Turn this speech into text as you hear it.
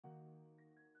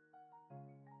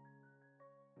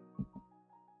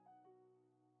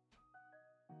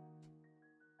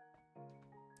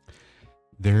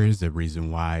There is a reason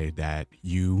why that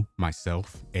you,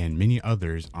 myself, and many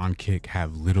others on Kick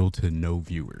have little to no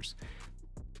viewers.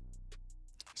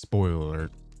 Spoiler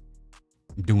alert,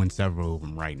 I'm doing several of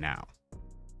them right now.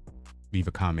 Leave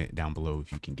a comment down below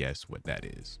if you can guess what that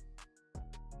is.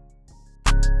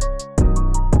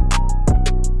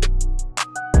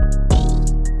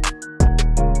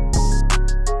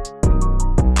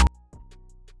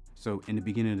 So in the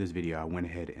beginning of this video, I went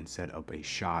ahead and set up a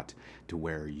shot to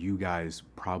where you guys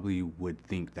probably would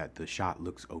think that the shot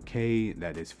looks okay,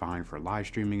 that it's fine for live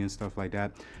streaming and stuff like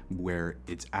that, where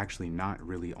it's actually not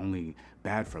really only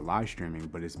bad for live streaming,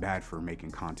 but it's bad for making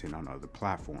content on other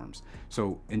platforms.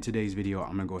 So in today's video,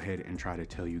 I'm gonna go ahead and try to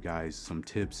tell you guys some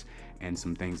tips and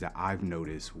some things that I've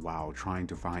noticed while trying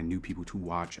to find new people to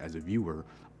watch as a viewer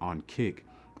on Kick,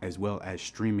 as well as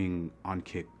streaming on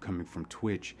Kick coming from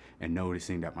Twitch and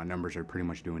noticing that my numbers are pretty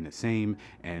much doing the same.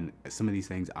 And some of these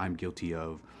things I'm guilty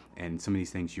of, and some of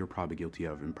these things you're probably guilty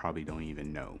of and probably don't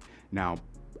even know. Now,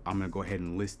 I'm gonna go ahead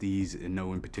and list these in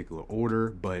no in particular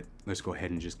order, but let's go ahead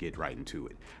and just get right into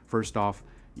it. First off,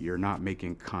 you're not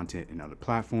making content in other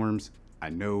platforms.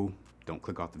 I know, don't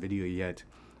click off the video yet.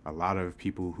 A lot of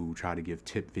people who try to give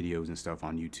tip videos and stuff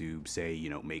on YouTube say, you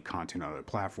know, make content on other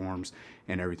platforms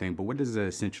and everything. But what does that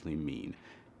essentially mean?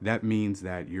 That means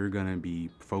that you're going to be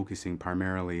focusing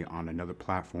primarily on another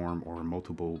platform or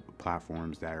multiple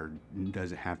platforms that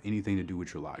doesn't have anything to do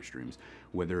with your live streams,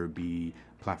 whether it be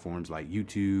platforms like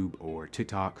YouTube or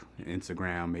TikTok,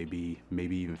 Instagram,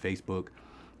 maybe even Facebook.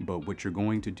 But what you're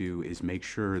going to do is make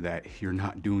sure that you're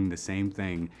not doing the same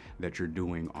thing that you're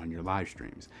doing on your live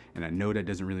streams. And I know that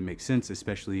doesn't really make sense,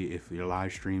 especially if your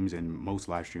live streams, and most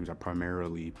live streams are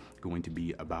primarily going to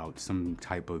be about some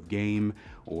type of game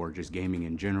or just gaming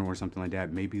in general or something like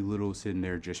that. Maybe a little sitting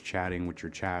there just chatting with your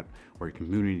chat or your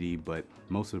community, but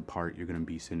most of the part you're going to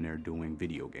be sitting there doing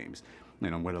video games.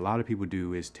 And what a lot of people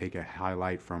do is take a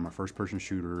highlight from a first-person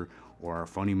shooter or a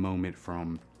funny moment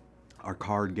from our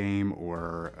card game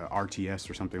or RTS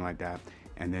or something like that,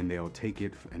 and then they'll take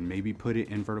it and maybe put it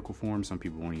in vertical form. Some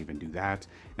people won't even do that,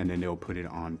 and then they'll put it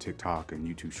on TikTok and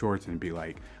YouTube Shorts and be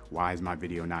like, why is my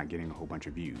video not getting a whole bunch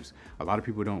of views? A lot of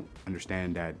people don't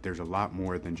understand that there's a lot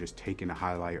more than just taking a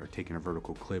highlight or taking a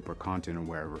vertical clip or content or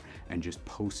wherever and just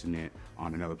posting it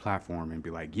on another platform and be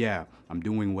like, yeah, I'm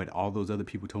doing what all those other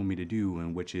people told me to do,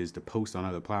 and which is to post on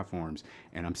other platforms,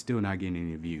 and I'm still not getting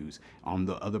any views on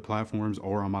the other platforms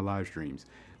or on my live streams.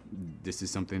 This is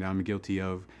something that I'm guilty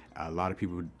of. A lot of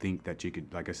people think that you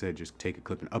could, like I said, just take a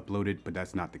clip and upload it, but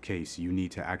that's not the case. You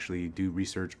need to actually do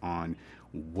research on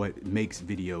what makes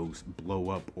videos blow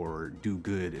up or do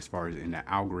good as far as in the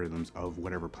algorithms of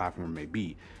whatever platform it may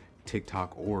be.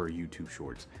 TikTok or YouTube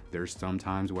Shorts. There's some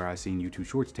times where I've seen YouTube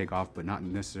Shorts take off, but not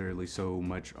necessarily so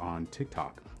much on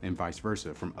TikTok, and vice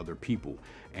versa from other people.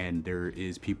 And there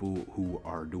is people who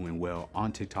are doing well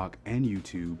on TikTok and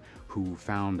YouTube who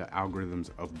found the algorithms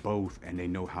of both, and they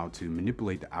know how to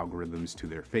manipulate the algorithms to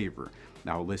their favor.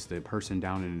 Now I'll list the person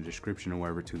down in the description or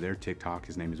wherever to their TikTok.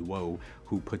 His name is Woe,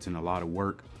 who puts in a lot of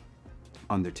work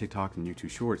on their TikTok and YouTube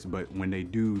Shorts. But when they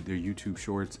do their YouTube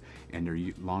Shorts and their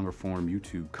longer form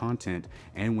YouTube content,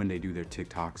 and when they do their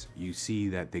TikToks, you see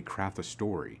that they craft a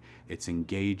story. It's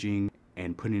engaging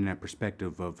and putting that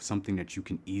perspective of something that you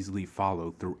can easily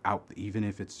follow throughout, even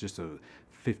if it's just a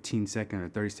 15-second or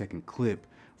 30-second clip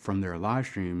from their live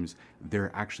streams.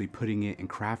 They're actually putting it and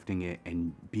crafting it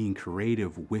and being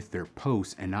creative with their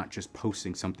posts, and not just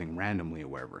posting something randomly or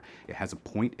wherever. It has a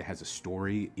point, it has a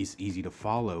story, it's easy to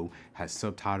follow, has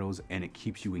subtitles, and it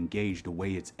keeps you engaged the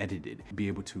way it's edited. Be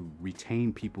able to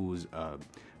retain people's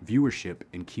viewership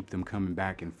and keep them coming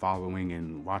back and following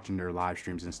and watching their live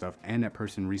streams and stuff. And that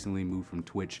person recently moved from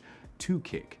Twitch to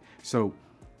Kick. So,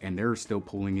 and they're still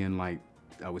pulling in, like,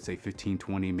 I would say 15,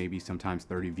 20, maybe sometimes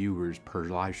 30 viewers per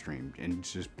live stream, and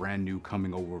it's just brand new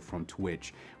coming over from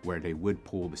Twitch, where they would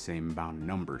pull the same amount of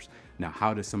numbers. Now,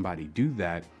 how does somebody do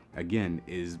that? Again,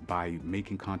 is by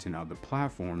making content on other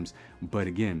platforms, but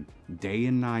again, day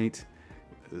and night,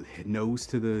 nose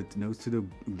to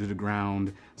the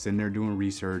ground, sitting there doing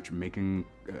research, making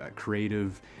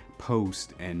creative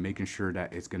post, and making sure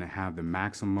that it's going to have the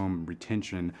maximum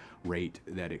retention rate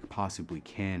that it possibly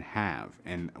can have.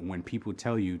 And when people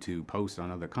tell you to post on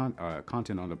other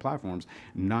content on the platforms,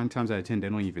 9 times out of 10 they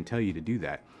don't even tell you to do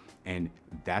that. And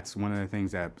that's one of the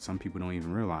things that some people don't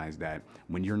even realize, that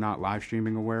when you're not live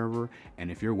streaming or wherever, and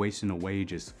if you're wasting away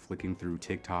just flicking through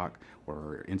TikTok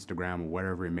or Instagram or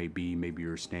whatever it may be, maybe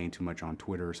you're staying too much on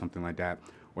Twitter or something like that,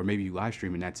 Or maybe you live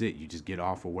stream and that's it. You just get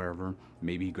off or wherever.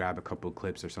 Maybe you grab a couple of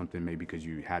clips or something, maybe because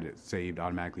you had it saved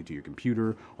automatically to your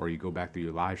computer, or you go back through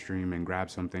your live stream and grab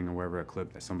something or wherever, a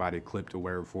clip that somebody clipped or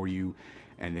wherever for you,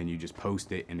 and then you just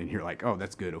post it, and then you're like, oh,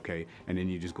 that's good, okay. And then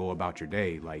you just go about your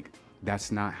day. Like,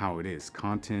 that's not how it is.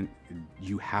 Content,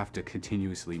 you have to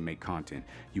continuously make content.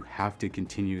 You have to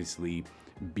continuously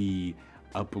be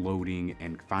uploading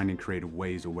and finding creative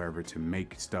ways or wherever to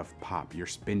make stuff pop. You're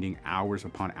spending hours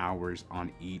upon hours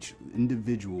on each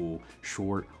individual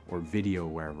short or video,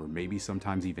 wherever, maybe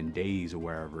sometimes even days or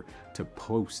wherever, to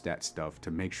post that stuff to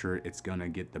make sure it's gonna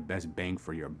get the best bang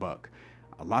for your buck.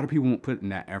 A lot of people won't put in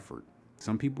that effort.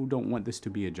 Some people don't want this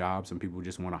to be a job. Some people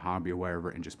just want a hobby or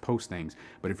whatever and just post things.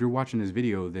 But if you're watching this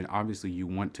video, then obviously you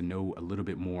want to know a little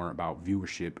bit more about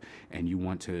viewership, and you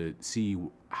want to see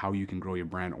how you can grow your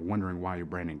brand, or wondering why your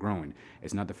brand ain't growing.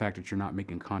 It's not the fact that you're not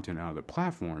making content on other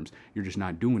platforms. You're just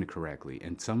not doing it correctly.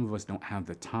 And some of us don't have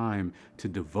the time to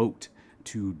devote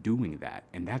to doing that.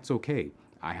 And that's okay.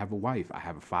 I have a wife. I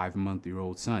have a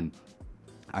 5-month-old son.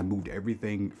 I moved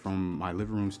everything from my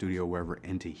living room studio, wherever,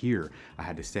 into here. I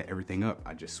had to set everything up.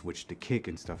 I just switched to Kick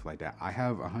and stuff like that. I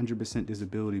have 100%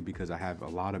 disability because I have a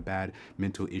lot of bad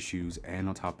mental issues, and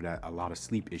on top of that, a lot of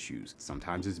sleep issues.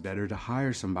 Sometimes it's better to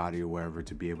hire somebody or wherever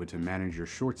to be able to manage your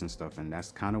shorts and stuff, and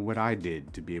that's kind of what I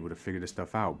did to be able to figure this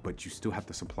stuff out. But you still have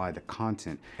to supply the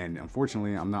content, and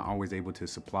unfortunately, I'm not always able to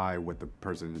supply what the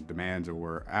person demands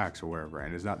or asks or wherever,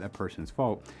 and it's not that person's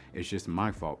fault. It's just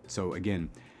my fault. So again,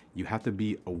 you have to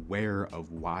be aware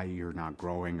of why you're not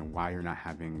growing and why you're not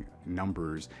having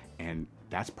numbers. And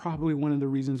that's probably one of the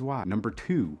reasons why. Number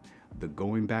two, the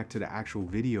going back to the actual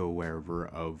video wherever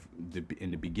of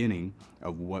in the beginning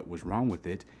of what was wrong with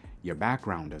it, your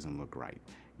background doesn't look right.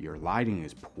 Your lighting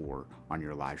is poor on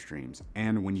your live streams.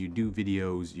 And when you do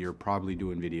videos, you're probably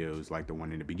doing videos like the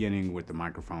one in the beginning with the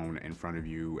microphone in front of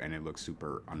you, and it looks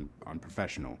super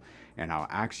unprofessional. And I'll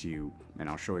ask you, and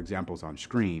I'll show examples on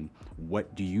screen,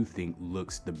 what do you think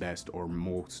looks the best or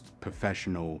most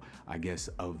professional, I guess,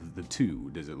 of the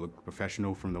two? Does it look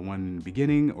professional from the one in the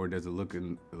beginning, or does it look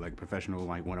like professional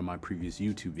like one of my previous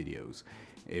YouTube videos?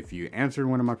 If you answered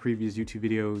one of my previous YouTube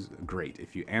videos, great.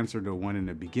 If you answered the one in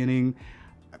the beginning,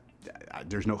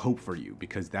 there's no hope for you,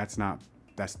 because that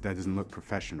doesn't look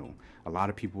professional. A lot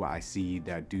of people I see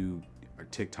that do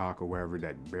TikTok or wherever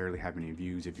that barely have any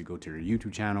views, if you go to their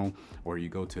YouTube channel, or you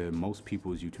go to most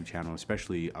people's YouTube channel,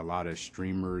 especially a lot of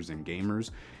streamers and gamers,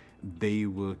 they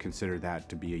will consider that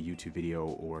to be a YouTube video,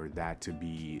 or that to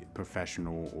be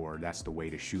professional, or that's the way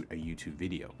to shoot a YouTube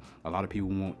video. A lot of people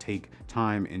won't take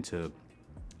time into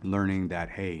learning that,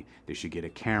 hey, they should get a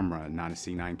camera, not a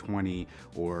C920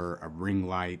 or a ring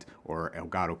light or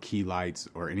Elgato key lights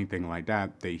or anything like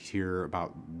that. They hear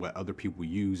about what other people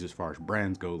use as far as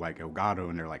brands go, like Elgato,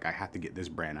 and they're like, I have to get this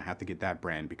brand, I have to get that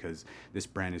brand, because this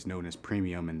brand is known as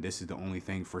premium and this is the only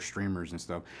thing for streamers and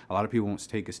stuff. A lot of people won't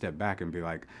take a step back and be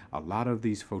like, a lot of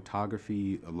these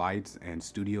photography lights and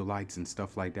studio lights and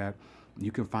stuff like that, you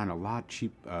can find a lot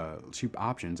cheap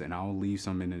options, and I'll leave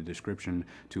some in the description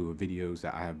to videos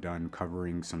that I have done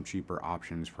covering some cheaper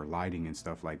options for lighting and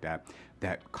stuff like that,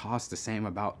 that cost the same,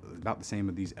 about the same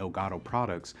of these Elgato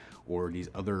products or these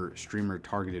other streamer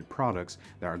targeted products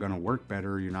that are going to work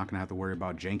better. You're not going to have to worry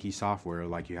about janky software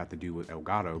like you have to do with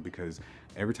Elgato, because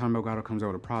every time Elgato comes out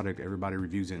with a product, everybody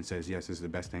reviews it and says, yes, this is the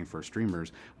best thing for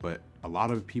streamers. But a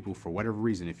lot of people, for whatever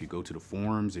reason, if you go to the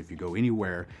forums, if you go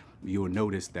anywhere, you'll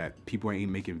notice that people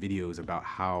ain't making videos about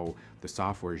how the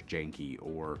software is janky,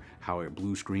 or how it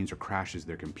blue screens or crashes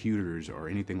their computers or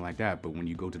anything like that. But when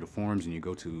you go to the forums and you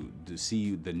go to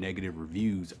see the negative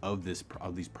reviews of these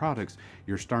products,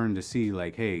 you're starting to see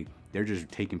like, hey, they're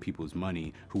just taking people's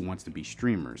money who wants to be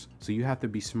streamers. So you have to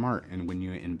be smart, and when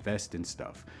you invest in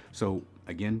stuff. So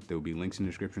again, there will be links in the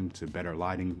description to better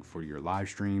lighting for your live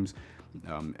streams,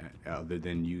 other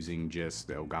than using just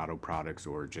the Elgato products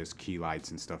or just key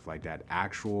lights and stuff like that.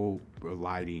 Actual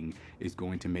lighting is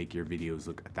going to make your videos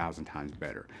look 1,000 times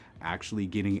better. Actually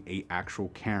getting an actual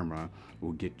camera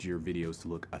will get your videos to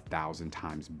look 1,000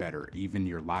 times better, even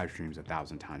your live streams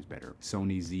 1,000 times better.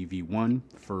 Sony ZV-1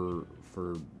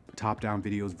 for top-down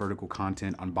videos, vertical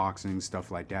content, unboxing,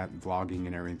 stuff like that, vlogging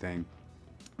and everything.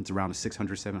 It's around a $600,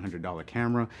 $700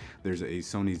 camera. There's a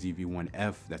Sony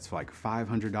ZV-1F that's like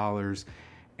 $500.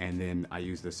 And then I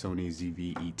use the Sony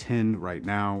ZV-E10 right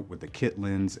now with the kit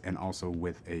lens, and also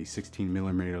with a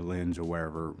 16mm lens or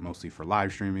wherever, mostly for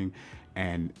live streaming.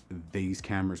 and these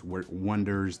cameras work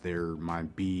wonders. They're my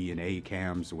B and A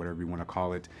cams, or whatever you want to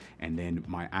call it. And then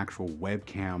my actual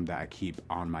webcam that I keep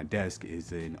on my desk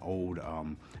is an old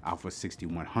Alpha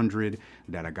 6100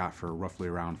 that I got for roughly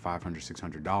around $500,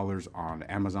 $600 on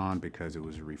Amazon because it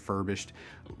was refurbished,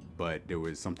 but there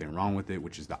was something wrong with it,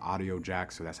 which is the audio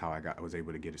jack. So that's how I was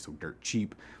able to get it so dirt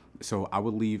cheap. So I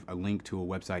will leave a link to a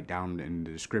website down in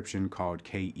the description called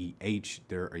KEH.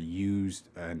 They're a used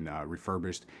and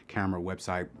refurbished camera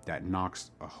website that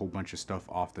knocks a whole bunch of stuff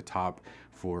off the top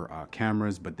for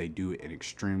cameras, but they do an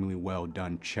extremely well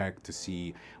done check to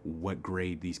see what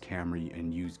grade these camera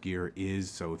and used gear is.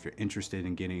 So if you're interested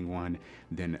in getting one,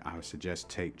 then I would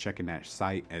suggest checking that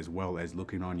site, as well as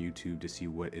looking on YouTube to see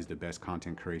what is the best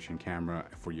content creation camera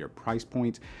for your price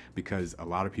point, because a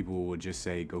lot of people will just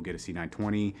say go get a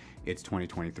C920. It's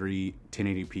 2023,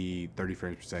 1080p, 30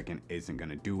 frames per second isn't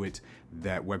gonna do it.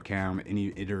 That webcam,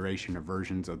 any iteration of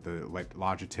versions of the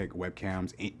Logitech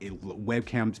webcams,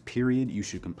 webcams period, you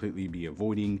should completely be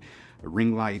avoiding.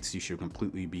 Ring lights, you should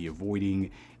completely be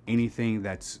avoiding. Anything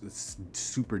that's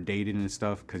super dated and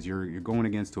stuff, because you're going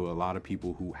against to a lot of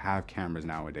people who have cameras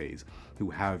nowadays,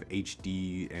 who have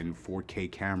HD and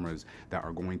 4K cameras that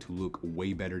are going to look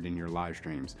way better than your live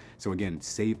streams. So again,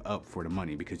 save up for the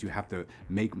money, because you have to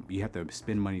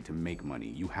spend money to make money.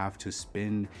 You have to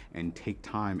spend and take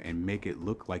time and make it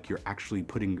look like you're actually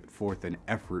putting forth an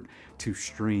effort to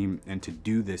stream and to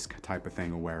do this type of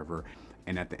thing or wherever.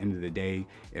 And at the end of the day,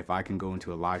 if I can go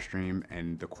into a live stream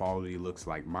and the quality looks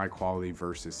like my quality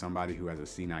versus somebody who has a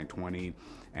C920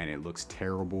 and it looks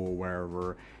terrible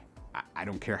wherever, I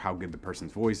don't care how good the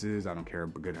person's voice is. I don't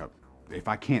care how if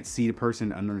I can't see the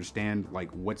person and understand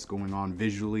like what's going on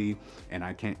visually, and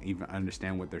I can't even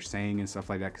understand what they're saying and stuff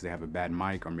like that because they have a bad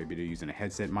mic, or maybe they're using a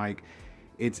headset mic.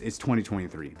 It's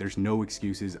 2023. There's no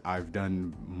excuses. I've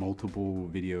done multiple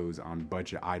videos on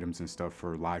budget items and stuff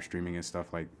for live streaming and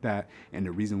stuff like that. And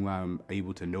the reason why I'm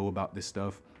able to know about this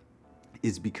stuff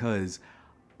is because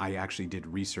I actually did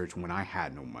research when I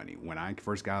had no money. When I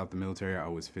first got out of the military, I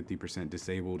was 50%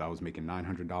 disabled. I was making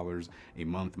 $900 a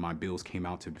month. My bills came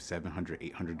out to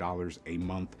 $700, $800 a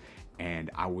month. And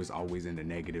I was always in the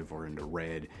negative or in the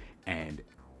red. And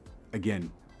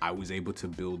again, I was able to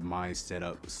build my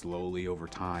setup slowly over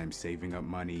time, saving up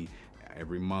money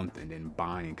every month and then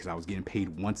buying, because I was getting paid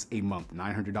once a month,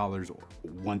 $900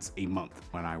 once a month.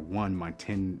 When I won my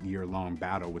 10-year-long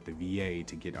battle with the VA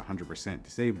to get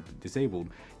 100% disabled,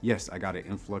 yes, I got an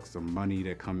influx of money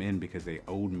to come in because they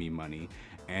owed me money,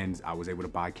 and I was able to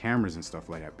buy cameras and stuff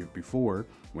like that. Before,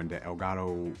 when the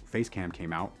Elgato face cam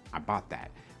came out, I bought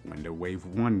that. When the Wave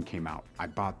 1 came out, I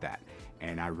bought that.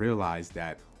 And I realized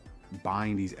that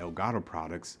buying these Elgato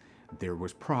products, there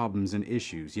was problems and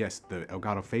issues. Yes, the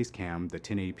Elgato Facecam, the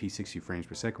 1080p 60 frames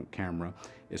per second camera,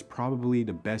 is probably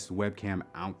the best webcam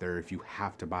out there if you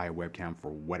have to buy a webcam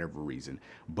for whatever reason.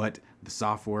 But the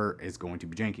software is going to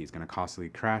be janky. It's going to constantly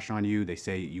crash on you. They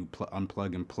say you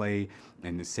unplug and play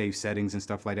and the save settings and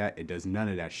stuff like that. It does none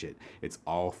of that shit. It's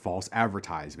all false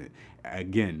advertisement.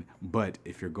 Again, but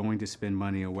if you're going to spend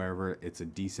money or wherever, it's a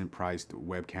decent priced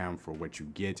webcam for what you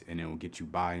get, and it will get you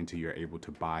by until you're able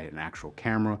to buy an actual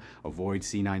camera. Avoid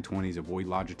C920s, avoid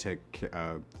Logitech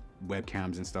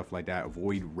webcams and stuff like that.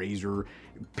 Avoid Razer,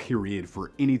 period,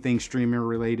 for anything streaming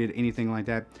related, anything like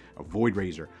that. Avoid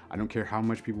Razer. I don't care how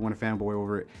much people want to fanboy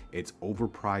over it. It's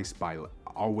overpriced by,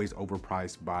 always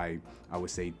overpriced by, I would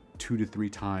say, 2 to 3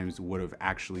 times what it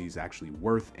actually is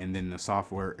worth, and then the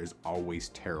software is always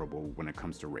terrible when it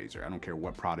comes to Razer. I don't care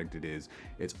what product it is,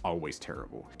 it's always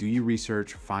terrible. Do your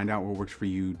research, find out what works for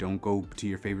you. Don't go to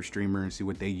your favorite streamer and see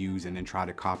what they use and then try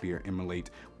to copy or emulate.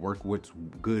 Work what's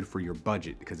good for your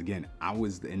budget, because again, I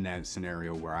was in that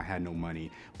scenario where I had no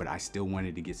money, but I still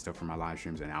wanted to get stuff for my live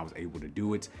streams, and I was able to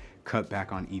do it. Cut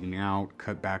back on eating out,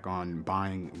 cut back on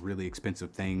buying really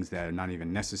expensive things that are not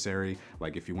even necessary.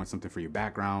 Like if you want something for your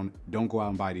background, don't go out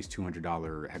and buy these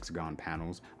 $200 hexagon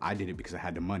panels. I did it because I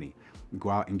had the money. Go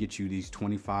out and get you these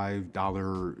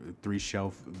 $25 3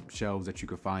 shelves that you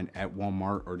could find at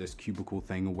Walmart, or this cubicle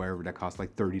thing or wherever that costs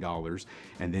like $30,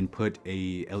 and then put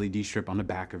a LED strip on the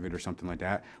back of it or something like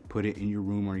that. Put it in your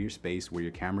room or your space where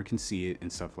your camera can see it and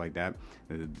stuff like that.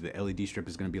 The LED strip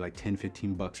is going to be like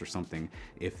 10-15 bucks or something,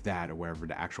 if that, or wherever,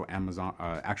 the actual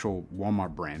actual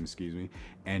Walmart brand, excuse me,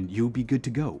 and you'll be good to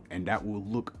go. And that will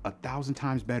look 1,000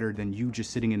 times better than you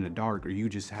just sitting in the dark, or you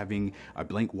just having a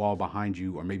blank wall behind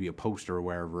you, or maybe a poster or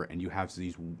wherever, and you have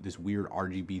this weird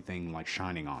RGB thing like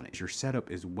shining on it. Your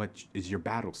setup is what is your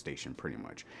battle station, pretty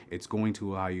much. It's going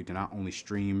to allow you to not only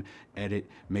stream, edit,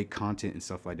 make content and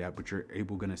stuff like that, but you're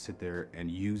gonna sit there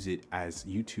and use it as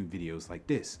YouTube videos like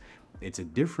this. it's a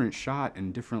different shot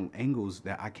and different angles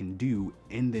that I can do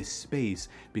in this space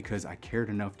because I cared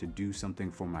enough to do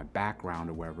something for my background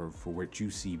or whatever, for what you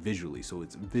see visually, so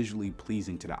it's visually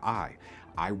pleasing to the eye.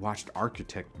 I watched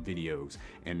architect videos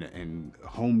and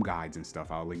home guides and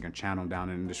stuff. I'll link a channel down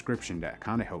in the description that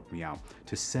kind of helped me out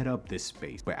to set up this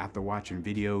space. But after watching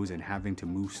videos and having to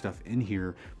move stuff in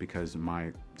here because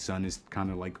my son is kind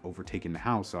of like overtaking the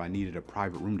house, so I needed a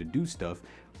private room to do stuff,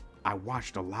 I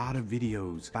watched a lot of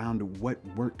videos, found what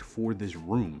worked for this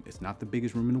room. It's not the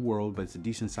biggest room in the world, but it's a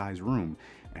decent sized room.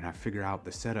 And I figured out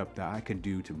the setup that I could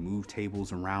do to move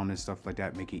tables around and stuff like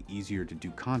that, make it easier to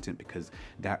do content, because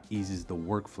that eases the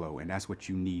workflow. And that's what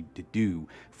you need to do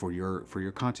for your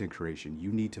content creation.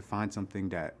 You need to find something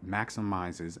that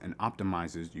maximizes and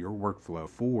optimizes your workflow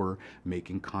for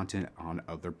making content on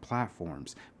other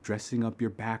platforms, dressing up your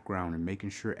background and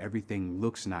making sure everything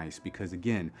looks nice. Because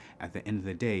again, at the end of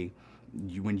the day,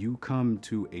 when you come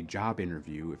to a job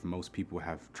interview, if most people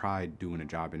have tried doing a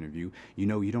job interview, you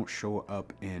know you don't show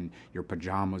up in your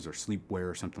pajamas or sleepwear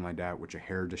or something like that with your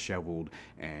hair disheveled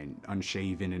and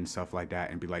unshaven and stuff like that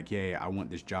and be like, yeah, I want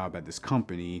this job at this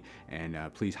company and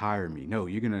please hire me. No,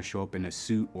 you're gonna show up in a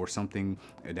suit or something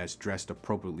that's dressed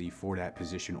appropriately for that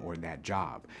position or that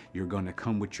job. You're gonna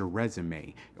come with your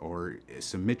resume or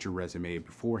submit your resume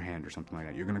beforehand or something like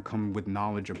that. You're gonna come with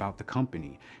knowledge about the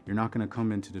company. You're not gonna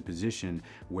come into the position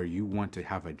where you want to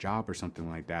have a job or something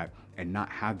like that and not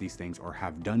have these things or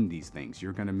have done these things.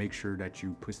 You're going to make sure that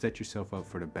you set yourself up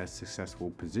for the best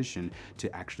successful position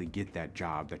to actually get that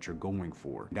job that you're going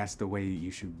for. That's the way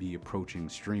you should be approaching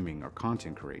streaming or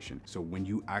content creation. So when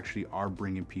you actually are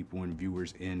bringing people and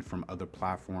viewers in from other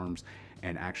platforms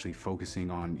and actually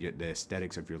focusing on the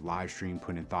aesthetics of your live stream,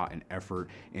 putting thought and effort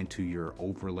into your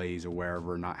overlays or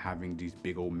wherever, not having these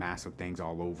big old massive things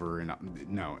all over. And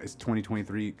no, it's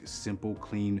 2023, simple,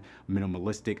 clean,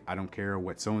 minimalistic. I don't care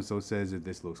what so-and-so says, if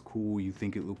this looks cool, you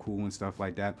think it look cool and stuff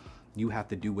like that. You have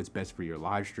to do what's best for your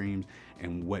live streams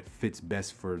and what fits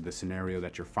best for the scenario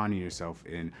that you're finding yourself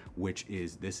in, which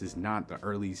is, this is not the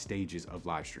early stages of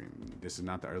live streaming. This is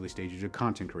not the early stages of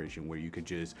content creation where you could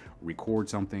just record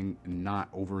something, not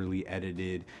overly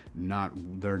edited, not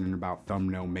learning about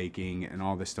thumbnail making and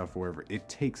all this stuff, wherever. It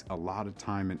takes a lot of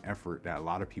time and effort that a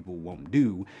lot of people won't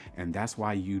do. And that's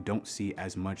why you don't see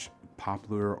as much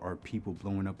popular or people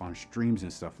blowing up on streams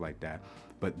and stuff like that.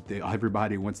 But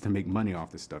everybody wants to make money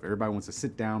off this stuff. Everybody wants to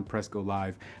sit down, press go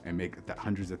live, and make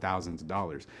hundreds of thousands of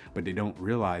dollars. But they don't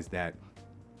realize that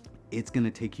it's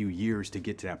gonna take you years to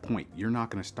get to that point. You're not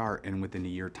gonna start and within a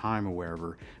year time or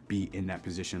wherever be in that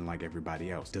position like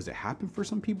everybody else. Does it happen for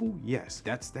some people? Yes.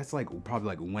 That's like probably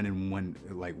like one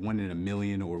in a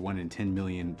million or 1 in 10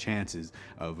 million chances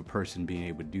of a person being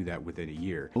able to do that within a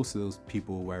year. Most of those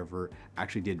people, wherever,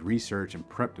 actually did research and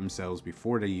prepped themselves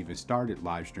before they even started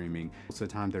live streaming. Most of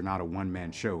the time they're not a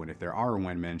one-man show. And if there are a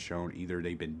one-man show, either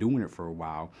they've been doing it for a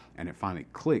while and it finally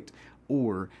clicked,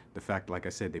 or the fact, like I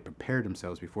said, they prepared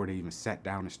themselves before they even sat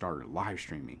down and started live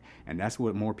streaming. And that's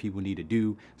what more people need to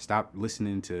do. Stop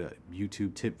listening to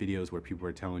YouTube tip videos where people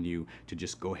are telling you to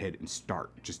just go ahead and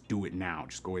start. Just do it now.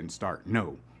 Just go ahead and start.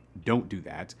 No, don't do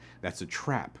that. That's a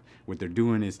trap. What they're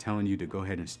doing is telling you to go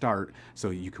ahead and start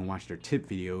so you can watch their tip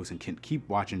videos and can keep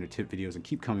watching their tip videos and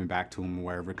keep coming back to them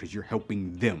wherever, because you're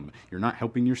helping them. You're not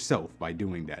helping yourself by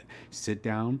doing that. Sit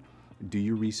down, do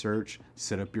your research,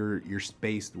 set up your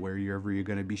space wherever you're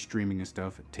going to be streaming and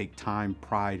stuff. Take time,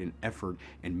 pride, and effort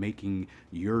in making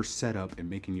your setup and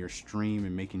making your stream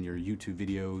and making your YouTube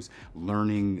videos,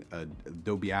 learning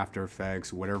Adobe After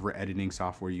Effects, whatever editing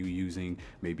software you're using.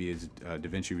 Maybe it's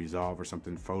DaVinci Resolve or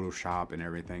something, Photoshop and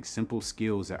everything. Simple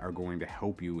skills that are going to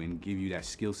help you and give you that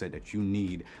skill set that you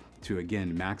need to,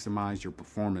 again, maximize your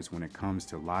performance when it comes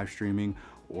to live streaming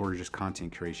or just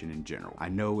content creation in general. I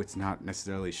know it's not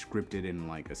necessarily scripted in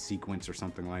like a sequence or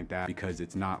something like that, because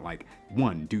it's not like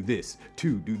 1, do this,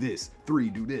 2, do this, 3,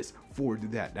 do this, 4, do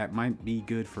that. That might be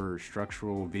good for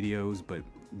structural videos, but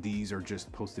these are just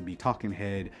supposed to be talking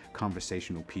head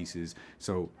conversational pieces.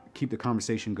 So keep the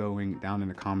conversation going down in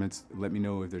the comments. Let me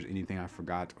know if there's anything I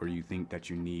forgot or you think that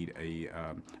you need a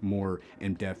more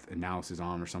in-depth analysis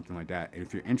on or something like that. And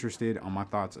if you're interested on my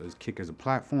thoughts as Kick as a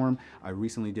platform, I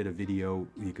recently did a video.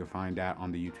 You can find that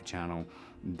on the YouTube channel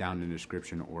down in the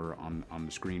description or on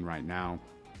the screen right now.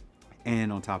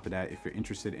 And on top of that, if you're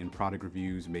interested in product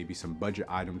reviews, maybe some budget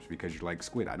items, because you're like,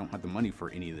 Squid, I don't have the money for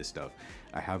any of this stuff,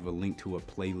 I have a link to a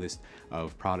playlist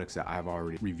of products that I've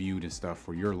already reviewed and stuff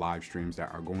for your live streams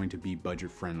that are going to be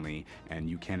budget friendly and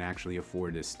you can actually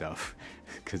afford this stuff.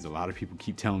 Because a lot of people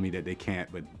keep telling me that they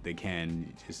can't, but they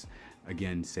can. Just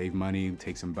again, save money,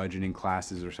 take some budgeting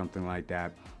classes or something like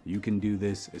that. You can do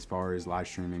this as far as live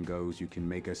streaming goes. You can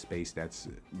make a space that's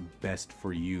best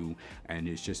for you, and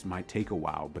it just might take a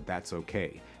while, but that's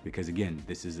okay, because again,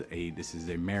 this is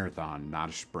a marathon, not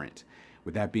a sprint.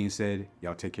 With that being said,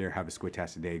 y'all take care, have a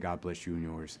squid-tastic day. God bless you and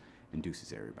yours, and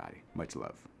deuces everybody. Much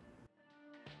love.